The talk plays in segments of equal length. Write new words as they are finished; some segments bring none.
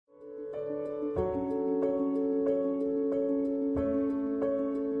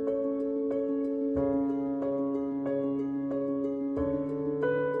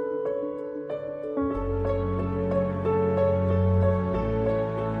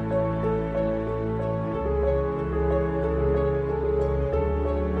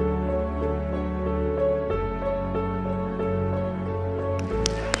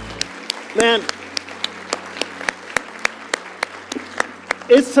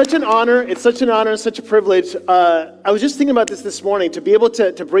It's such an honor. It's such an honor and such a privilege. I was just thinking about this morning, to be able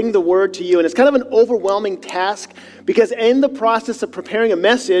to bring the word to you. And it's kind of an overwhelming task because in the process of preparing a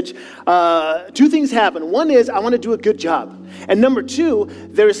message, two things happen. One is I want to do a good job. And number two,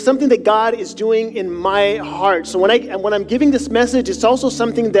 there is something that God is doing in my heart. So when I'm giving this message, it's also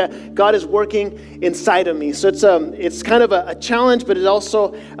something that God is working inside of me. So it's kind of a challenge, but it's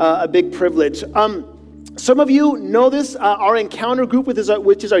also a big privilege. Some of you know this, our Encounter group,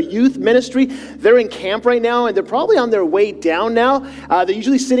 which is our youth ministry. They're in camp right now, and they're probably on their way down now. They're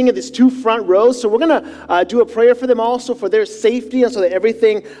usually sitting in these two front rows, so we're going to do a prayer for them also for their safety, and so that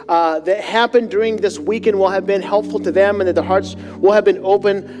everything that happened during this weekend will have been helpful to them, and that their hearts will have been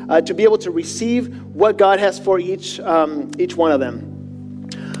open to be able to receive what God has for each one of them.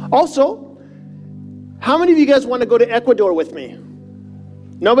 Also, how many of you guys want to go to Ecuador with me?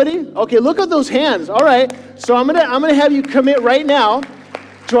 Nobody? Okay, look at those hands. All right. So I'm gonna have you commit right now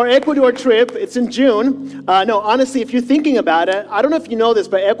to our Ecuador trip. It's in June. No, honestly, if you're thinking about it, I don't know if you know this,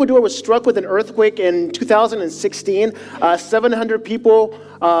 but Ecuador was struck with an earthquake in 2016. 700 people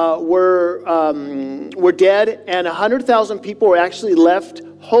were dead, and 100,000 people were actually left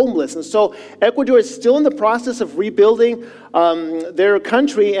homeless. And so Ecuador is still in the process of rebuilding their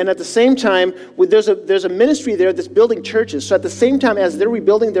country, and at the same time, there's a ministry there that's building churches. So at the same time as they're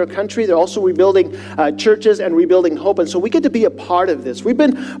rebuilding their country, they're also rebuilding churches and rebuilding hope. And so we get to be a part of this. We've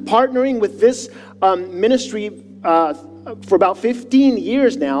been partnering with this ministry for about 15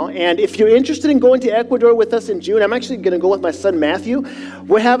 years now. And if you're interested in going to Ecuador with us in June, I'm actually going to go with my son Matthew.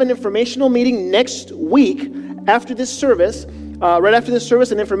 We're having an informational meeting next week after this service. Right after this service,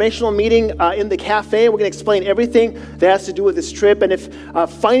 an informational meeting in the cafe. We're going to explain everything that has to do with this trip. And if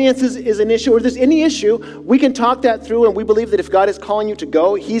finances is an issue, or there's any issue, we can talk that through. And we believe that if God is calling you to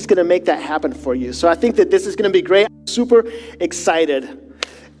go, He's going to make that happen for you. So I think that this is going to be great. I'm super excited.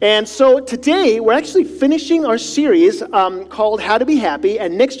 And so today, we're actually finishing our series called How to Be Happy.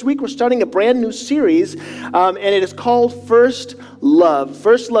 And next week, we're starting a brand new series. And it is called First Love.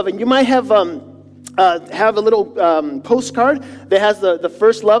 First Love. And you might have a little postcard that has the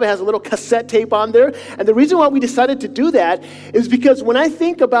first love. It has a little cassette tape on there. And the reason why we decided to do that is because when I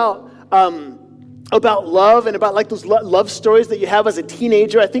think about love and about like those love stories that you have as a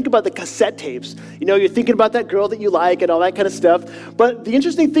teenager, I think about the cassette tapes. You know, you're thinking about that girl that you like and all that kind of stuff. But the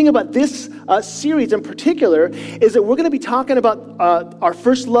interesting thing about this series in particular is that we're going to be talking about our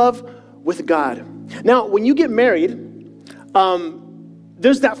first love with God. Now, when you get married,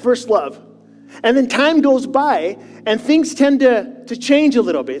 there's that first love. And then time goes by, and things tend to change a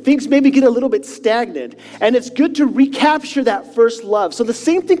little bit. Things maybe get a little bit stagnant. And it's good to recapture that first love. So the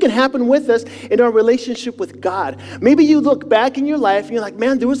same thing can happen with us in our relationship with God. Maybe you look back in your life, and you're like,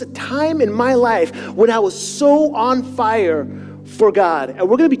 man, there was a time in my life when I was so on fire for God. And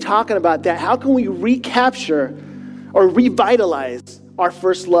we're going to be talking about that. How can we recapture or revitalize our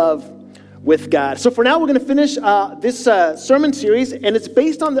first love with God? So for now, we're going to finish this sermon series, and it's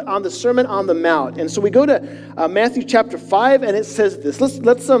based on the Sermon on the Mount. And so we go to Matthew chapter 5, and it says this.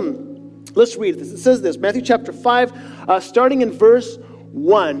 Let's read this. It says this, Matthew chapter 5, starting in verse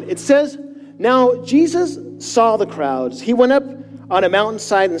 1. It says, "Now Jesus saw the crowds. He went up on a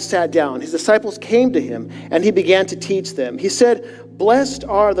mountainside and sat down. His disciples came to him, and he began to teach them. He said, 'Blessed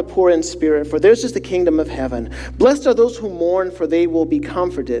are the poor in spirit, for theirs is the kingdom of heaven. Blessed are those who mourn, for they will be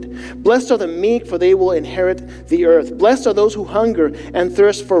comforted. Blessed are the meek, for they will inherit the earth. Blessed are those who hunger and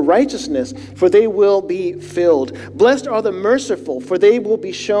thirst for righteousness, for they will be filled. Blessed are the merciful, for they will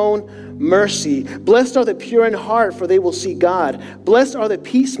be shown mercy. Blessed are the pure in heart, for they will see God. Blessed are the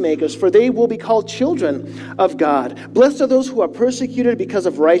peacemakers, for they will be called children of God. Blessed are those who are persecuted because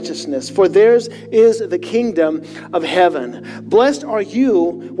of righteousness, for theirs is the kingdom of heaven. Blessed are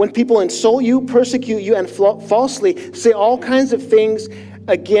you when people insult you, persecute you, and falsely say all kinds of things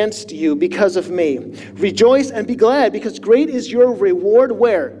against you because of me. Rejoice and be glad, because great is your reward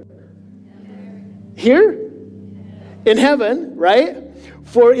where? Here? In heaven, right?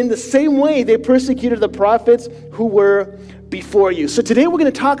 For in the same way they persecuted the prophets who were before you." So today we're going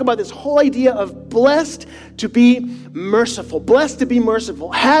to talk about this whole idea of blessed to be merciful. Blessed to be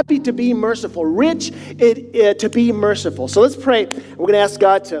merciful. Happy to be merciful. Rich to be merciful. So let's pray. We're going to ask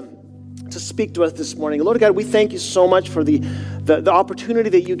God to speak to us this morning. Lord God, we thank you so much for the opportunity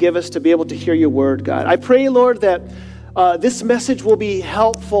that you give us to be able to hear your word, God. I pray, Lord, that this message will be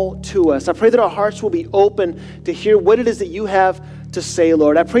helpful to us. I pray that our hearts will be open to hear what it is that you have to say,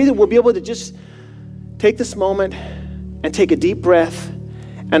 Lord. I pray that we'll be able to just take this moment and take a deep breath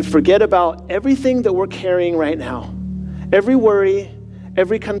and forget about everything that we're carrying right now. Every worry,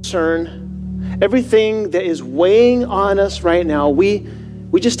 every concern, everything that is weighing on us right now, we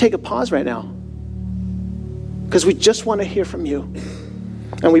we just take a pause right now because we just want to hear from you.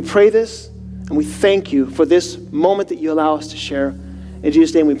 And we pray this, and we thank you for this moment that you allow us to share. In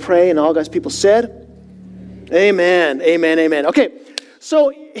Jesus' name we pray, and all God's people said, amen, amen, amen. Okay,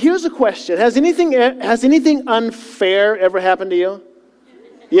 so here's a question. Has anything unfair ever happened to you?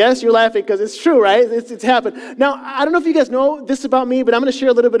 Yes, you're laughing because it's true, right? It's happened. Now, I don't know if you guys know this about me, but I'm going to share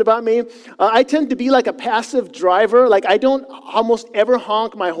a little bit about me. I tend to be like a passive driver. Like, I don't almost ever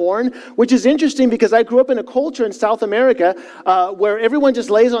honk my horn, which is interesting because I grew up in a culture in South America where everyone just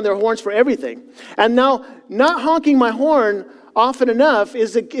lays on their horns for everything. And now, not honking my horn often enough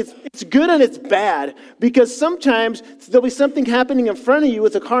it's good and it's bad, because sometimes there'll be something happening in front of you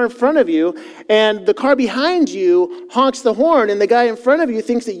with the car in front of you, and the car behind you honks the horn, and the guy in front of you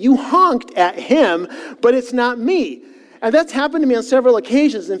thinks that you honked at him, but it's not me. And that's happened to me on several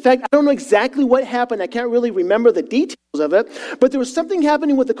occasions. In fact, I don't know exactly what happened. I can't really remember the details of it, but there was something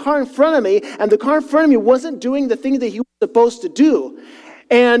happening with the car in front of me, and the car in front of me wasn't doing the thing that he was supposed to do.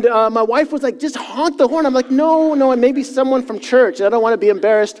 And my wife was like, just honk the horn. I'm like, no, and maybe someone from church. I don't want to be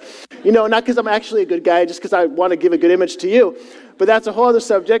embarrassed, not because I'm actually a good guy, just because I want to give a good image to you. But that's a whole other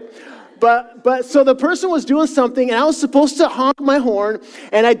subject. But so the person was doing something, and I was supposed to honk my horn,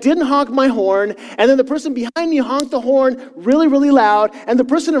 and I didn't honk my horn, and then the person behind me honked the horn really, really loud, and the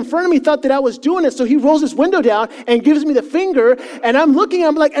person in front of me thought that I was doing it, so he rolls his window down and gives me the finger, and I'm looking,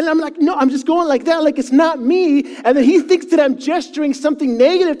 I'm like, no, I'm just going like that, like it's not me, and then he thinks that I'm gesturing something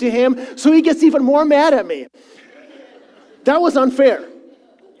negative to him, so he gets even more mad at me. That was unfair.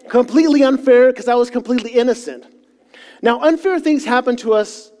 Completely unfair, because I was completely innocent. Now, unfair things happen to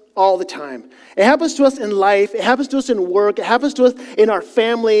us all the time. It happens to us in life. It happens to us in work. It happens to us in our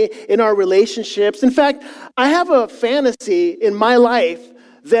family, in our relationships. In fact, I have a fantasy in my life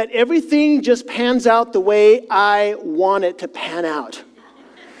that everything just pans out the way I want it to pan out.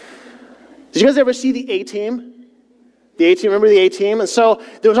 Did you guys ever see the A-Team? The A-Team, remember the A-Team? And so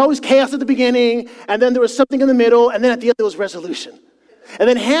there was always chaos at the beginning, and then there was something in the middle, and then at the end there was resolution. And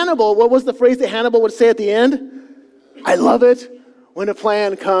then Hannibal, what was the phrase that Hannibal would say at the end? I love it when a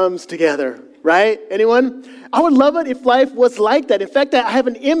plan comes together, right? Anyone? I would love it if life was like that. In fact, I have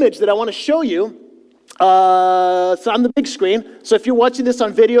an image that I want to show you. It's on the big screen. So if you're watching this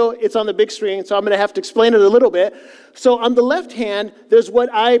on video, it's on the big screen. So I'm going to have to explain it a little bit. So on the left hand, there's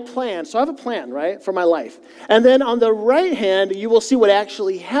what I plan. So I have a plan, right, for my life. And then on the right hand, you will see what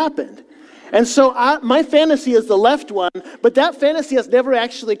actually happened. And so my fantasy is the left one, but that fantasy has never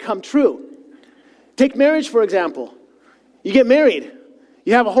actually come true. Take marriage, for example. You get married.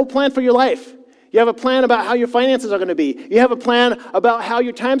 You have a whole plan for your life. You have a plan about how your finances are going to be. You have a plan about how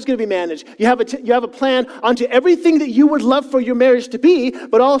your time's going to be managed. You have a plan onto everything that you would love for your marriage to be,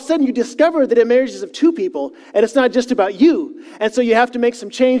 but all of a sudden you discover that a marriage is of two people, and it's not just about you. And so you have to make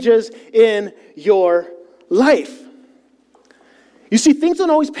some changes in your life. You see, things don't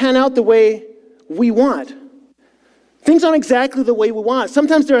always pan out the way we want. Things aren't exactly the way we want.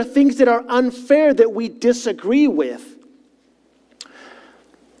 Sometimes there are things that are unfair that we disagree with.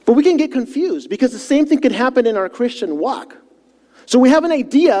 But we can get confused because the same thing can happen in our Christian walk. So we have an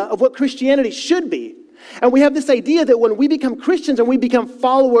idea of what Christianity should be. And we have this idea that when we become Christians and we become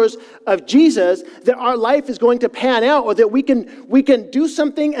followers of Jesus, that our life is going to pan out, or that we can do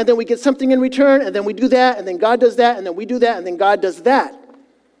something and then we get something in return, and then we do that, and then God does that, and then we do that, and then God does that.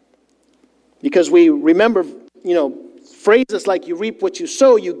 Because we remember, phrases like you reap what you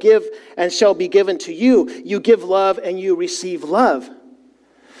sow, you give and shall be given to you. You give love and you receive love.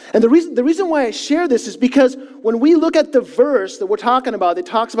 And the reason why I share this is because when we look at the verse that we're talking about, that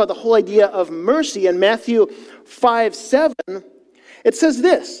talks about the whole idea of mercy in Matthew 5:7, it says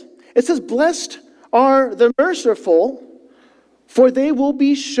this. It says, blessed are the merciful, for they will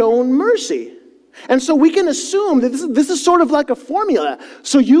be shown mercy. And so we can assume that this is sort of like a formula.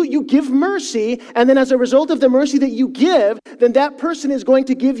 So you give mercy, and then as a result of the mercy that you give, then that person is going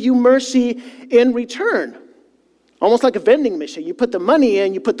to give you mercy in return. Almost like a vending machine. You put the money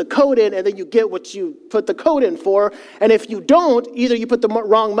in, you put the code in, and then you get what you put the code in for. And if you don't, either you put the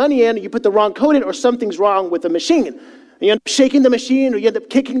wrong money in, or you put the wrong code in, or something's wrong with the machine. And you end up shaking the machine, or you end up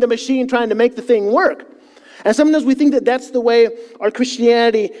kicking the machine trying to make the thing work. And sometimes we think that that's the way our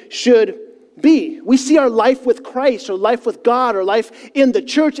Christianity should be. We see our life with Christ, or life with God, or life in the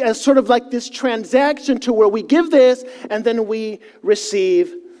church as sort of like this transaction to where we give this, and then we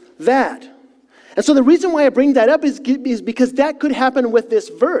receive that. And so the reason why I bring that up is because that could happen with this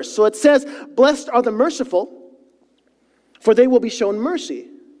verse. So it says, blessed are the merciful, for they will be shown mercy.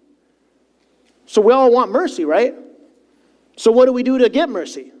 So we all want mercy, right? So what do we do to get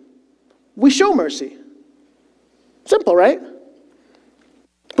mercy? We show mercy. Simple, right?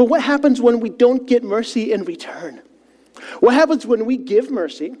 But what happens when we don't get mercy in return? What happens when we give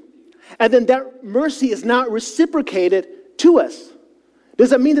mercy and then that mercy is not reciprocated to us?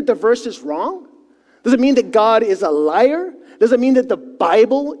 Does it mean that the verse is wrong? Does it mean that God is a liar? Does it mean that the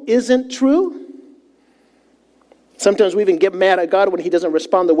Bible isn't true? Sometimes we even get mad at God when he doesn't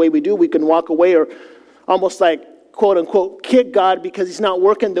respond the way we do. We can walk away or almost like, quote unquote, kick God because he's not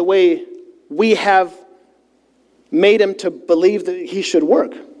working the way we have made him to believe that he should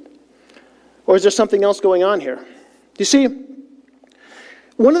work. Or is there something else going on here? You see,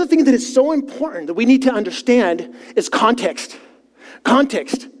 one of the things that is so important that we need to understand is context.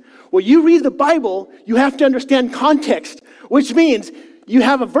 Context. When you read the Bible, you have to understand context, which means you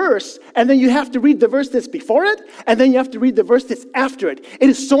have a verse, and then you have to read the verse that's before it, and then you have to read the verse that's after it. It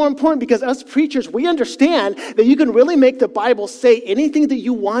is so important because us preachers, we understand that you can really make the Bible say anything that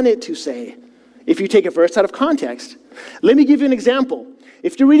you want it to say if you take a verse out of context. Let me give you an example.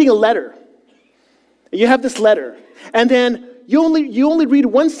 If you're reading a letter, you have this letter, and then you only read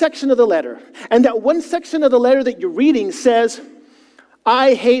one section of the letter, and that one section of the letter that you're reading says,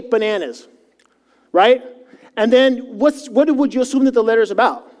 I hate bananas, right? And then what would you assume that the letter is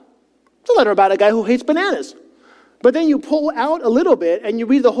about? It's a letter about a guy who hates bananas. But then you pull out a little bit and you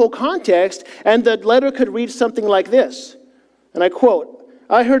read the whole context, and the letter could read something like this. And I quote,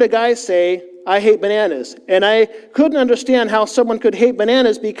 I heard a guy say, I hate bananas. And I couldn't understand how someone could hate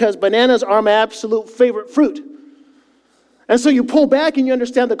bananas because bananas are my absolute favorite fruit. And so you pull back and you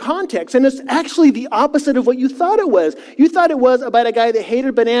understand the context. And it's actually the opposite of what you thought it was. You thought it was about a guy that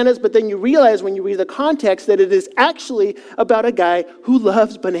hated bananas, but then you realize when you read the context that it is actually about a guy who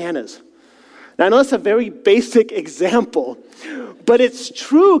loves bananas. Now, I know that's a very basic example, but it's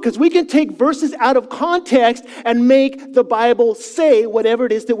true because we can take verses out of context and make the Bible say whatever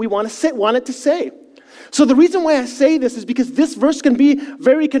it is that we want it to say. So the reason why I say this is because this verse can be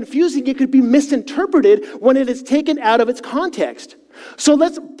very confusing. It could be misinterpreted when it is taken out of its context. So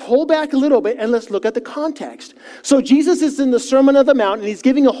let's pull back a little bit and let's look at the context. So Jesus is in the Sermon on the Mount and he's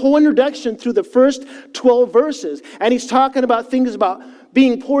giving a whole introduction through the first 12 verses. And he's talking about things about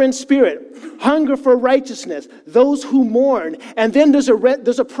being poor in spirit, hunger for righteousness, those who mourn. And then there's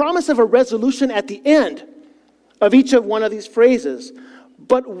a promise of a resolution at the end of each of one of these phrases.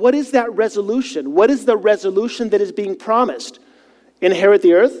 But what is that resolution? What is the resolution that is being promised? Inherit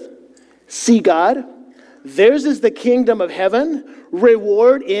the earth, see God. Theirs is the kingdom of heaven,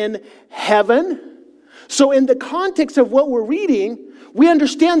 reward in heaven. So in the context of what we're reading, we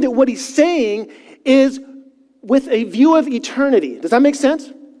understand that what he's saying is with a view of eternity. Does that make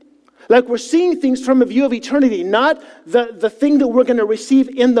sense? Like we're seeing things from a view of eternity, not the thing that we're going to receive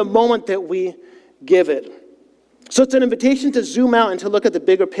in the moment that we give it. So it's an invitation to zoom out and to look at the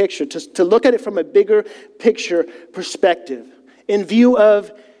bigger picture, to look at it from a bigger picture perspective in view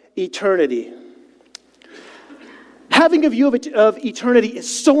of eternity. Having a view of eternity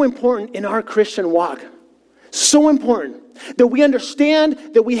is so important in our Christian walk. So important that we understand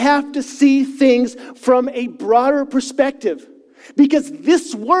that we have to see things from a broader perspective. Because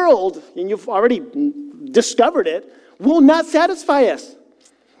this world, and you've already discovered it, will not satisfy us.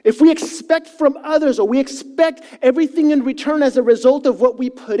 If we expect from others or we expect everything in return as a result of what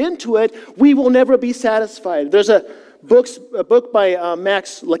we put into it, we will never be satisfied. There's a book by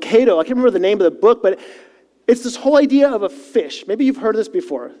Max Lucado. I can't remember the name of the book, but it's this whole idea of a fish. Maybe you've heard this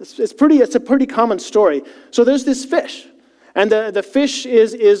before. It's a pretty common story. So there's this fish, and the fish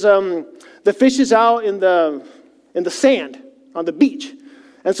is out in the sand on the beach.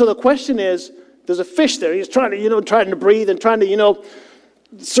 And so the question is, there's a fish there. He's trying to breathe and trying to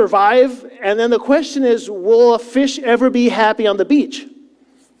survive. And then the question is, will a fish ever be happy on the beach?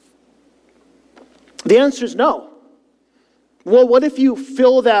 The answer is no. Well, what if you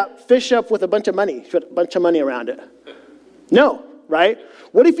fill that fish up with a bunch of money? You put a bunch of money around it. No, right?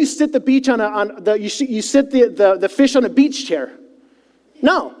 What if you sit the beach you sit the fish on a beach chair?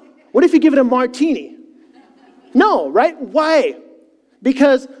 No. What if you give it a martini? No, right? Why?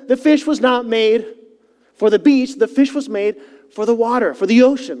 Because the fish was not made for the beach. The fish was made for the water, for the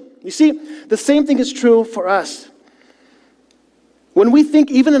ocean. You see, the same thing is true for us. When we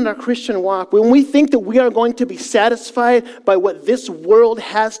think, even in our Christian walk, when we think that we are going to be satisfied by what this world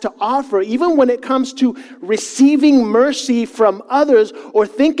has to offer, even when it comes to receiving mercy from others or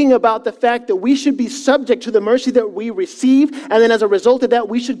thinking about the fact that we should be subject to the mercy that we receive, and then as a result of that,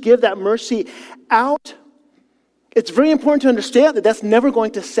 we should give that mercy out, it's very important to understand that that's never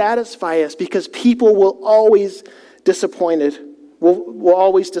going to satisfy us because people will always will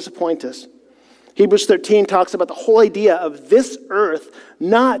always disappoint us. Hebrews 13 talks about the whole idea of this earth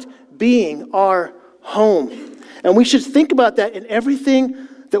not being our home. And we should think about that in everything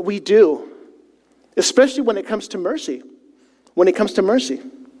that we do, especially when it comes to mercy. When it comes to mercy.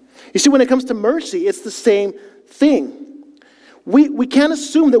 You see, when it comes to mercy, it's the same thing. We can't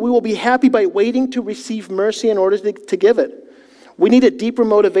assume that we will be happy by waiting to receive mercy in order to give it. We need a deeper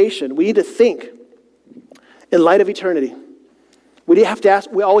motivation. We need to think in light of eternity. We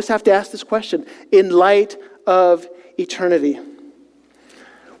always have to ask this question, in light of eternity.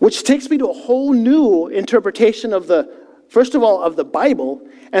 Which takes me to a whole new interpretation of first of all, of the Bible,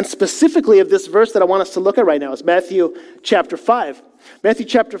 and specifically of this verse that I want us to look at right now. It's Matthew chapter 5. Matthew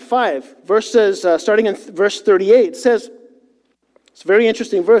chapter 5, starting in verse 38, says, it's a very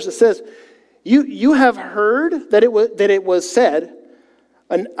interesting verse. It says, you have heard that it was said,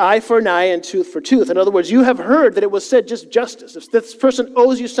 an eye for an eye and tooth for tooth. In other words, you have heard that it was said just justice. If this person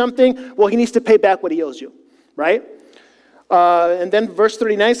owes you something, well, he needs to pay back what he owes you, right? And then verse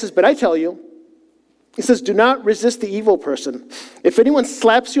 39 says, but I tell you, he says, do not resist the evil person. If anyone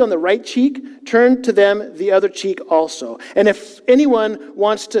slaps you on the right cheek, turn to them the other cheek also. And if anyone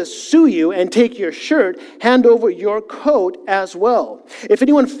wants to sue you and take your shirt, hand over your coat as well. If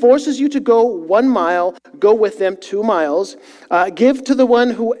anyone forces you to go 1 mile, go with them 2 miles. Give to the one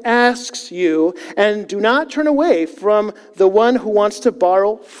who asks you, and do not turn away from the one who wants to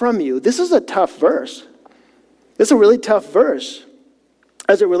borrow from you. This is a tough verse. This is a really tough verse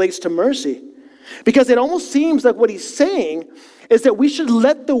as it relates to mercy. Because it almost seems like what he's saying is that we should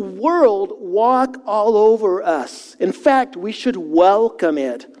let the world walk all over us. In fact, we should welcome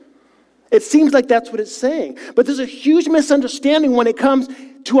it. It seems like that's what it's saying. But there's a huge misunderstanding when it comes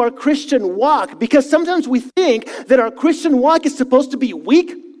to our Christian walk. Because sometimes we think that our Christian walk is supposed to be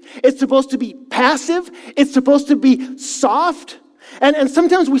weak. It's supposed to be passive. It's supposed to be soft. And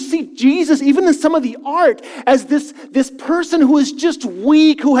sometimes we see Jesus, even in some of the art, as this person who is just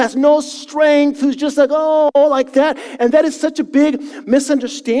weak, who has no strength, who's just like that. And that is such a big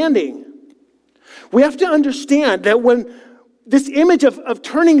misunderstanding. We have to understand that when this image of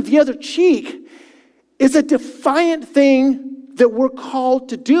turning the other cheek is a defiant thing that we're called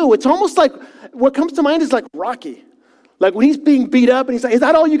to do. It's almost like, what comes to mind is like Rocky. Like when he's being beat up and he's like, is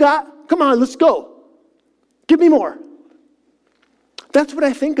that all you got? Come on, let's go. Give me more. That's what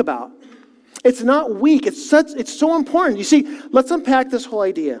I think about. It's not weak. It's so important. You see, let's unpack this whole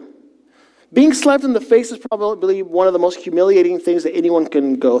idea. Being slapped in the face is probably one of the most humiliating things that anyone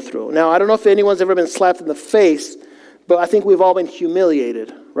can go through. Now, I don't know if anyone's ever been slapped in the face, but I think we've all been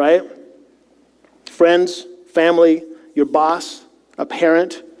humiliated, right? Friends, family, your boss, a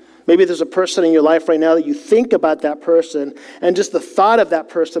parent. Maybe there's a person in your life right now that you think about that person, and just the thought of that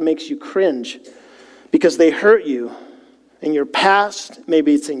person makes you cringe because they hurt you. In your past,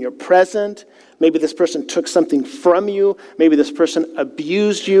 maybe it's in your present, maybe this person took something from you, maybe this person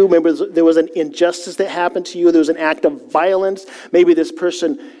abused you, maybe there was an injustice that happened to you, there was an act of violence, maybe this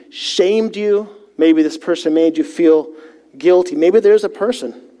person shamed you, maybe this person made you feel guilty, maybe there's a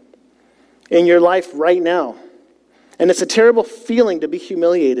person in your life right now, and it's a terrible feeling to be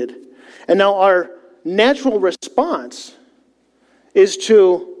humiliated. And now our natural response is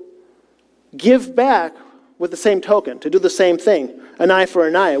to give back with the same token, to do the same thing. An eye for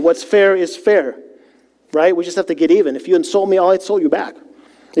an eye. What's fair is fair, right? We just have to get even. If you insult me, I'll insult you back.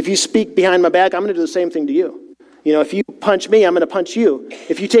 If you speak behind my back, I'm going to do the same thing to you. You know, if you punch me, I'm going to punch you.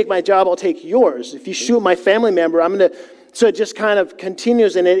 If you take my job, I'll take yours. If you shoot my family member, I'm going to... So it just kind of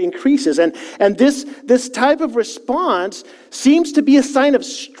continues and it increases. And this type of response seems to be a sign of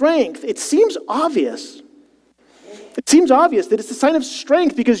strength. It seems obvious. It seems obvious that it's a sign of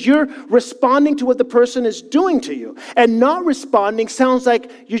strength because you're responding to what the person is doing to you. And not responding sounds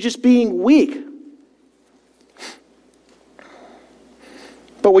like you're just being weak.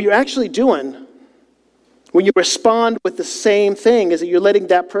 But what you're actually doing when you respond with the same thing is that you're letting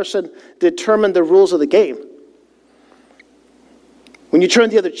that person determine the rules of the game. When you turn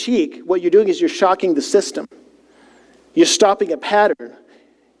the other cheek, what you're doing is you're shocking the system. You're stopping a pattern.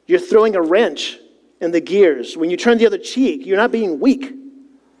 You're throwing a wrench in the gears. When you turn the other cheek, you're not being weak.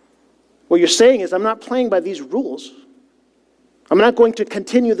 What you're saying is, I'm not playing by these rules. I'm not going to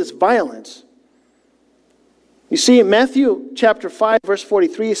continue this violence. You see, in Matthew chapter 5, verse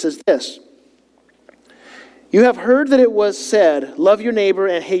 43 says this, you have heard that it was said, love your neighbor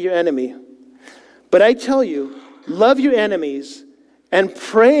and hate your enemy. But I tell you, love your enemies and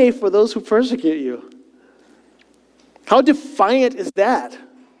pray for those who persecute you. How defiant is that?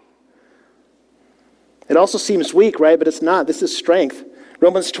 It also seems weak, right? But it's not. This is strength.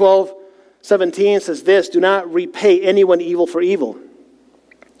 Romans 12:17 says this, do not repay anyone evil for evil.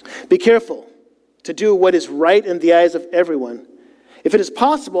 Be careful to do what is right in the eyes of everyone. If it is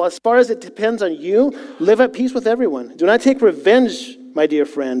possible, as far as it depends on you, live at peace with everyone. Do not take revenge my dear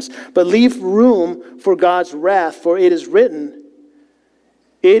friends, but leave room for God's wrath, for it is written,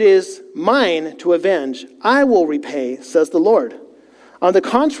 "It is mine to avenge. I will repay," says the Lord. On the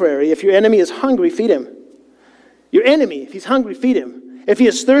contrary, if your enemy is hungry, feed him. Your enemy, if he's hungry, feed him. If he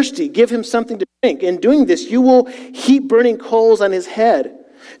is thirsty, give him something to drink. In doing this, you will heap burning coals on his head.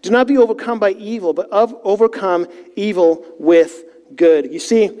 Do not be overcome by evil, but overcome evil with good. You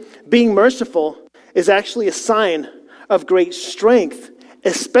see, being merciful is actually a sign of great strength,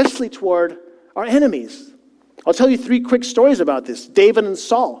 especially toward our enemies. I'll tell you 3 quick stories about this. David and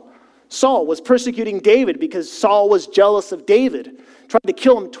Saul. Saul was persecuting David because Saul was jealous of David, tried to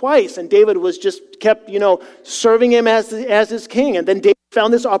kill him twice, and David was just kept, serving him as his king. And then David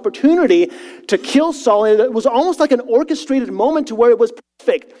found this opportunity to kill Saul, and it was almost like an orchestrated moment to where it was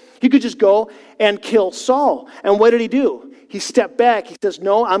perfect. He could just go and kill Saul. And what did he do? He stepped back. He says,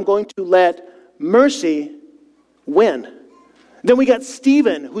 "No, I'm going to let mercy win." Then we got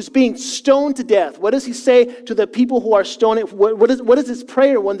Stephen, who's being stoned to death. What does he say to the people who are stoning? What is his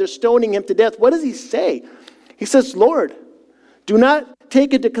prayer when they're stoning him to death? What does he say? He says, "Lord, do not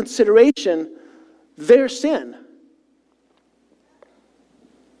take into consideration their sin."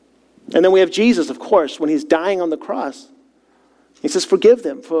 And then we have Jesus, of course, when he's dying on the cross. He says, "Forgive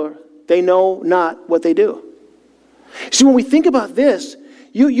them, for they know not what they do." See, when we think about this,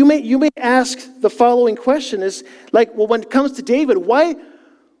 you may ask the following question: is like, well, when it comes to David, why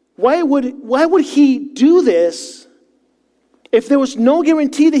would he do this if there was no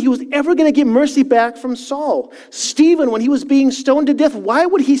guarantee that he was ever going to get mercy back from Saul? Stephen, when he was being stoned to death, why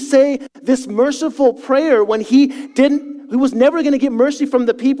would he say this merciful prayer when he was never going to get mercy from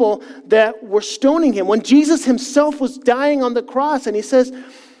the people that were stoning him? When Jesus himself was dying on the cross and he says,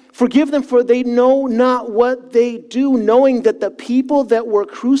 "Forgive them, for they know not what they do," knowing that the people that were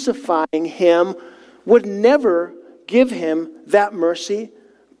crucifying him would never give him that mercy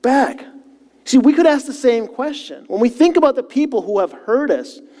back. See, we could ask the same question. When we think about the people who have hurt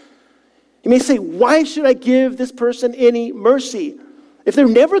us, you may say, "Why should I give this person any mercy if they're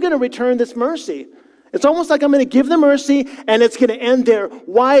never going to return this mercy? It's almost like I'm going to give them mercy and it's going to end there.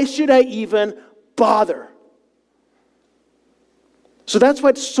 Why should I even bother?" So that's why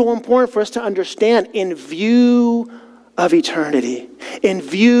it's so important for us to understand in view of eternity. In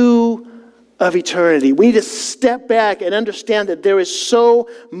view of eternity. We need to step back and understand that there is so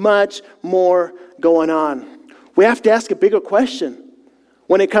much more going on. We have to ask a bigger question.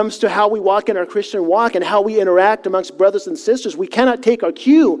 When it comes to how we walk in our Christian walk and how we interact amongst brothers and sisters, we cannot take our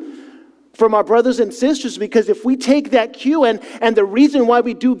cue from our brothers and sisters, because if we take that cue and the reason why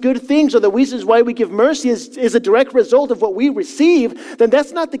we do good things or the reasons why we give mercy is a direct result of what we receive, then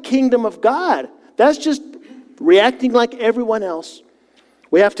that's not the kingdom of God. That's just reacting like everyone else.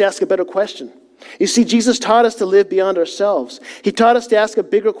 We have to ask a better question. You see, Jesus taught us to live beyond ourselves. He taught us to ask a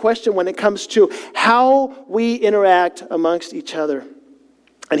bigger question when it comes to how we interact amongst each other.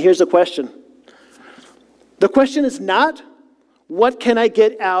 And here's the question. The question is not, what can I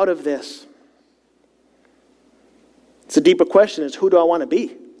get out of this? It's a deeper question. It's, who do I want to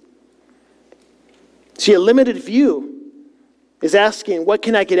be? See, a limited view is asking, what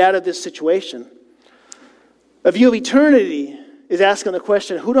can I get out of this situation? A view of eternity is asking the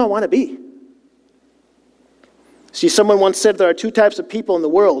question, who do I want to be? See, someone once said there are 2 types of people in the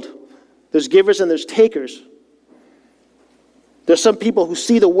world. There's givers and there's takers. There's some people who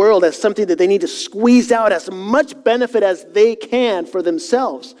see the world as something that they need to squeeze out as much benefit as they can for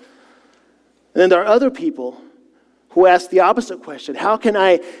themselves. And then there are other people who ask the opposite question. How can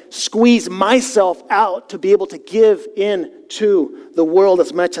I squeeze myself out to be able to give in to the world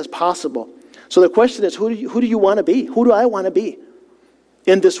as much as possible? So the question is, who do you want to be? Who do I want to be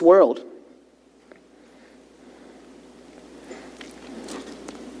in this world?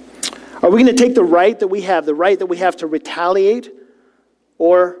 Are we going to take the right that we have to retaliate,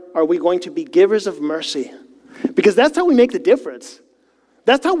 or are we going to be givers of mercy? Because that's how we make the difference.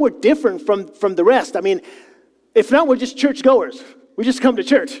 That's how we're different from the rest. I mean, if not, we're just churchgoers. We just come to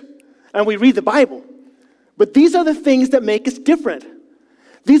church and we read the Bible. But these are the things that make us different.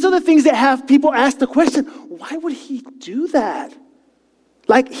 These are the things that have people ask the question, why would he do that?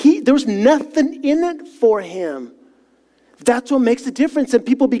 Like there was nothing in it for him. That's what makes the difference. And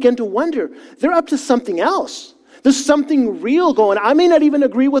people begin to wonder, they're up to something else. There's something real going on. I may not even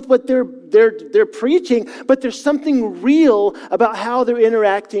agree with what they're preaching, but there's something real about how they're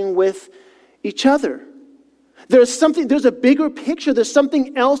interacting with each other. There's a bigger picture. There's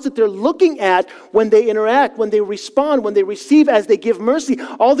something else that they're looking at when they interact, when they respond, when they receive, as they give mercy.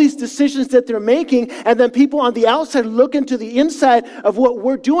 All these decisions that they're making, and then people on the outside look into the inside of what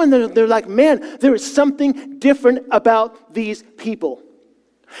we're doing. They're like, man, there is something different about these people.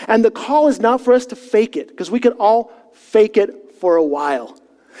 And the call is not for us to fake it, because we can all fake it for a while.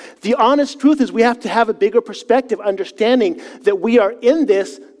 The honest truth is we have to have a bigger perspective, understanding that we are in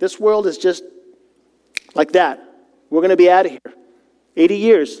this. This world is just like that. We're going to be out of here. 80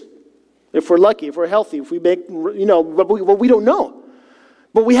 years. If we're lucky, if we're healthy, if we make, but we don't know.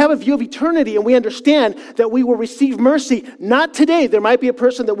 But we have a view of eternity, and we understand that we will receive mercy. Not today. There might be a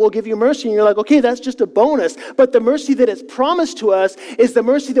person that will give you mercy, and you're like, okay, that's just a bonus. But the mercy that is promised to us is the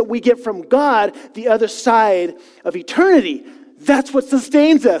mercy that we get from God the other side of eternity. That's what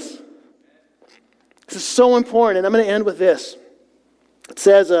sustains us. This is so important, and I'm going to end with this. It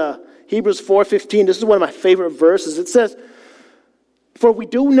says, Hebrews 4:15, this is one of my favorite verses. It says, for we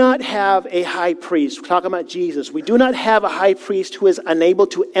do not have a high priest. We're talking about Jesus. We do not have a high priest who is unable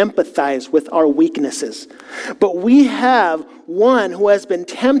to empathize with our weaknesses. But we have one who has been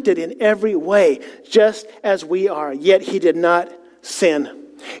tempted in every way, just as we are. Yet he did not sin.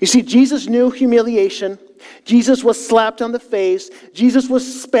 You see, Jesus knew humiliation. Jesus was slapped on the face. Jesus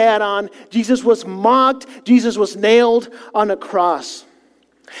was spat on. Jesus was mocked. Jesus was nailed on a cross.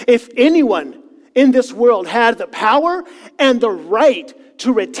 If anyone in this world had the power and the right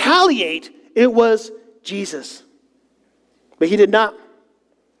to retaliate, it was Jesus. But he did not.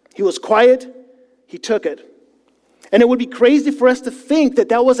 He was quiet. He took it. And it would be crazy for us to think that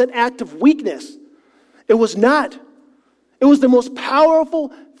that was an act of weakness. It was not. It was the most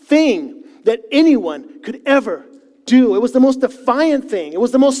powerful thing that anyone could ever do. It was the most defiant thing. It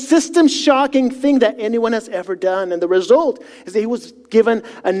was the most system-shocking thing that anyone has ever done. And the result is that he was given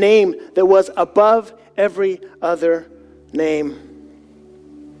a name that was above every other name.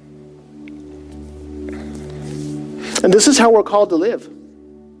 And this is how we're called to live.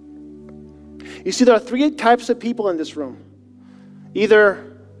 You see, there are three types of people in this room.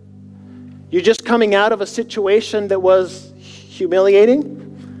 Either you're just coming out of a situation that was humiliating,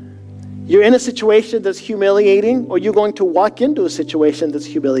 you're in a situation that's humiliating, or you're going to walk into a situation that's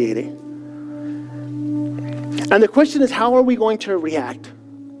humiliating. And the question is, how are we going to react?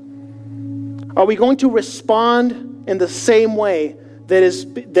 Are we going to respond in the same way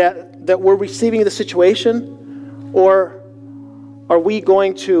that we're receiving the situation, or are we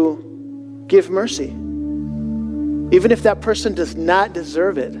going to give mercy, even if that person does not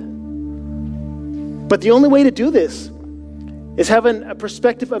deserve it? But the only way to do this is having a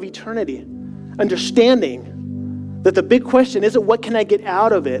perspective of eternity, understanding that the big question isn't what can I get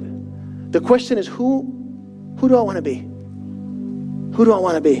out of it. The question is who do I want to be? Who do I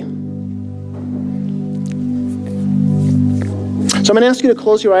want to be? So I'm going to ask you to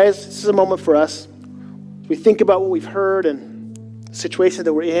close your eyes. This is a moment for us. We think about what we've heard and the situation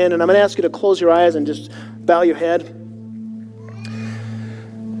that we're in, and I'm going to ask you to close your eyes and just bow your head.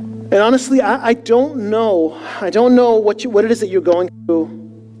 And honestly, I don't know what it is that you're going through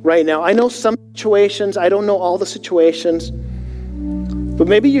right now. I know some situations. I don't know all the situations. But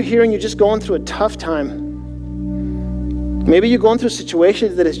maybe you're here and you're just going through a tough time. Maybe you're going through a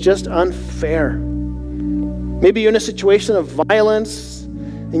situation that is just unfair. Maybe you're in a situation of violence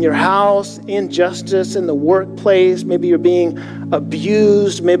in your house, injustice in the workplace. Maybe you're being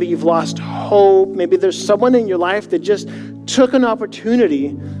abused. Maybe you've lost hope. Maybe there's someone in your life that just took an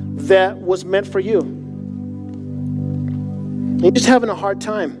opportunity that was meant for you. You're just having a hard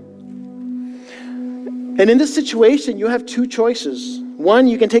time. And in this situation, you have two choices. One,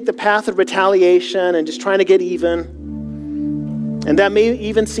 you can take the path of retaliation and just trying to get even. And that may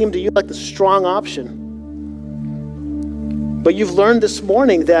even seem to you like the strong option. But you've learned this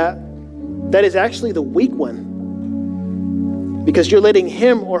morning that is actually the weak one. Because you're letting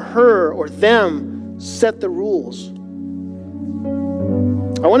him or her or them set the rules.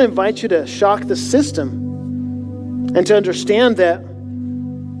 I want to invite you to shock the system and to understand that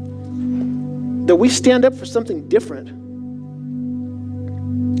we stand up for something different.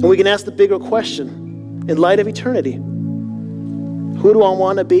 And we can ask the bigger question in light of eternity. Who do I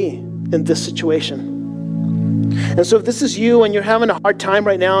want to be in this situation? And so if this is you and you're having a hard time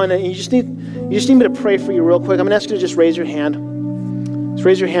right now and you just need me to pray for you real quick, I'm going to ask you to just raise your hand. Just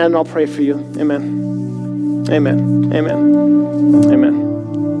raise your hand and I'll pray for you. Amen. Amen. Amen. Amen.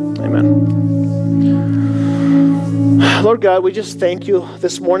 Amen. Lord God, we just thank you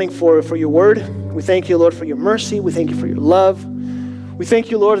this morning for your word. We thank you, Lord, for your mercy. We thank you for your love. We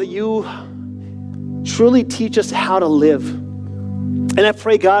thank you, Lord, that you truly teach us how to live. And I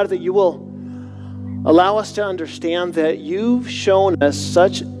pray, God, that you will allow us to understand that you've shown us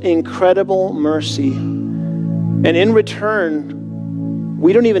such incredible mercy. And in return,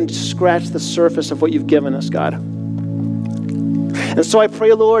 we don't even scratch the surface of what you've given us, God. And so I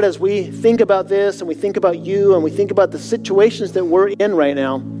pray, Lord, as we think about this and we think about you and we think about the situations that we're in right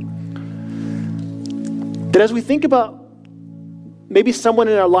now, that as we think about maybe someone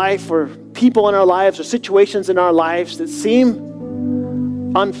in our life or people in our lives or situations in our lives that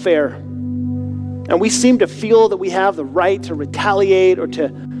seem unfair, and we seem to feel that we have the right to retaliate or to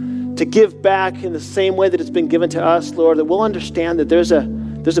give back in the same way that it's been given to us, Lord, that we'll understand that there's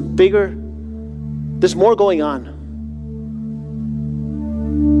more going on.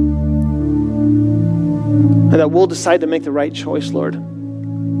 And that we'll decide to make the right choice, Lord.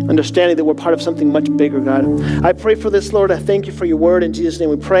 Understanding that we're part of something much bigger, God. I pray for this, Lord. I thank you for your word. In Jesus' name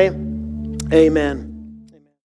we pray. Amen.